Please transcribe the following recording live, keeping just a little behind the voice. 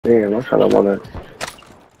Damn, I kinda wanna.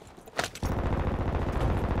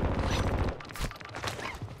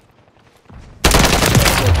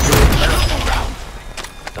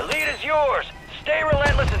 The lead is yours. Stay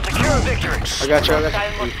relentless and secure victory. I got you. I got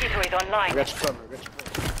Hostile you. mosquito is online. I got you covered. I got you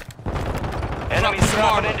covered. Enemies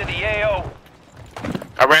dropping into the AO.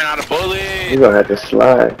 I ran out of bullets. You gonna have to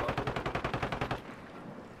slide.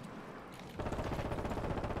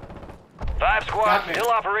 5 squads still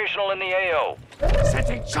operational in the AO.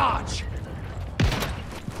 Setting charge.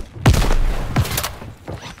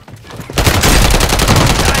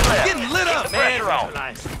 Time left. Getting lit Keep up, the pressure on.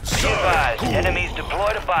 Be advised, enemies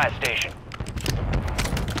deployed a buy station.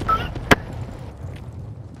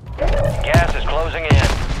 Gas is closing in.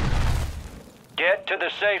 Get to the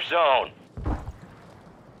safe zone.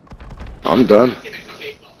 I'm done.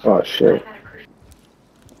 Oh shit.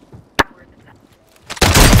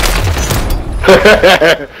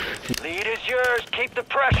 Lead is yours. Keep the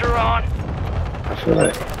pressure on. I feel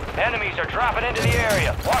like. Enemies are dropping into the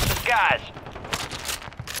area. Watch the skies.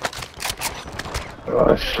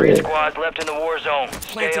 Oh 3 shit. squads left in the war zone.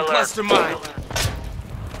 Stay Planting alert. cluster mine.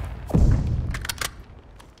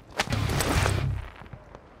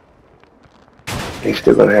 He's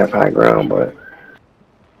still gonna have high ground, but.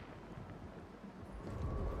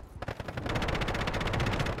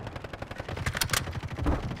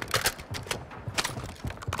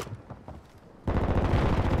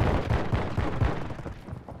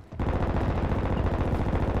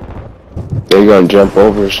 They're gonna jump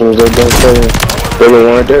over as soon as they're done playing. They don't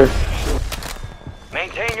want it there.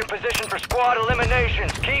 Maintain your position for squad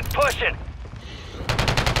eliminations. Keep pushing.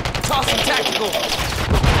 Tossing tactical.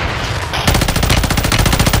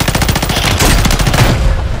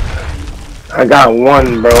 I got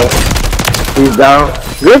one, bro. He's down.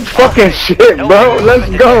 Good fucking shit, bro. Let's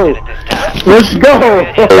go. Let's go.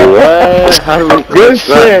 What? How do we Good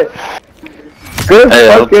shit. Good Hey,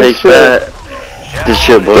 I'll fucking take shit. that. Good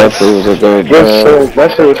shit, boy. That shit was a good shit.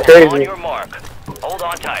 That shit was On crazy. your mark. Hold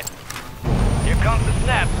on tight. Here comes the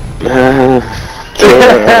snap.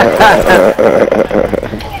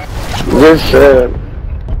 Good shit.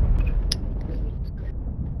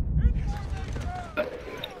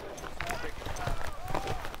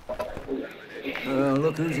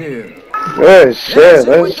 Look who's here. Good shit.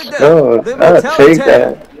 Let's go. I'll take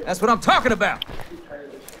that. That's what I'm talking about.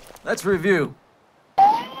 Let's review.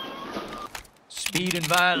 Speed and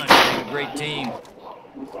violence make a great team.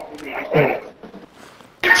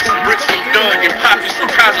 Bricks from Doug and Poppies from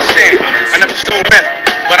Kazakhstan. I never stole meth,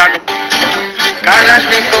 but I know.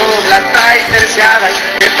 Kalashnikov, lata y terciadas,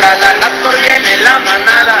 mientras la laptop viene la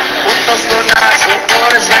manada, juntos con las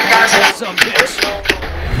por esa casa. Some bitch.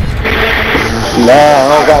 Nah, I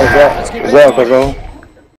don't got that. Is that, bro?